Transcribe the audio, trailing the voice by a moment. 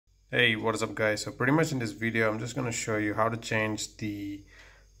Hey, what is up guys? So pretty much in this video I'm just going to show you how to change the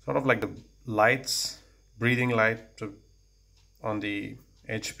sort of like the lights, breathing light on the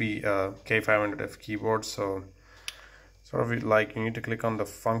HP K500F keyboard. So sort of like you need to click on the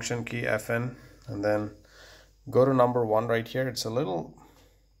function key FN and then go to number 1 right here. It's a little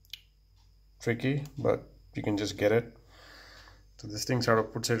tricky, but you can just get it. So this thing sort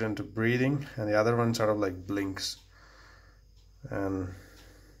of puts it into breathing and the other one sort of like blinks, and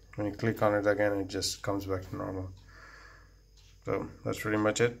when you click on it again it just comes back to normal. So that's pretty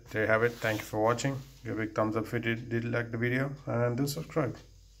much it. There you have it. Thank you for watching. Give a big thumbs up if you did like the video, and do subscribe.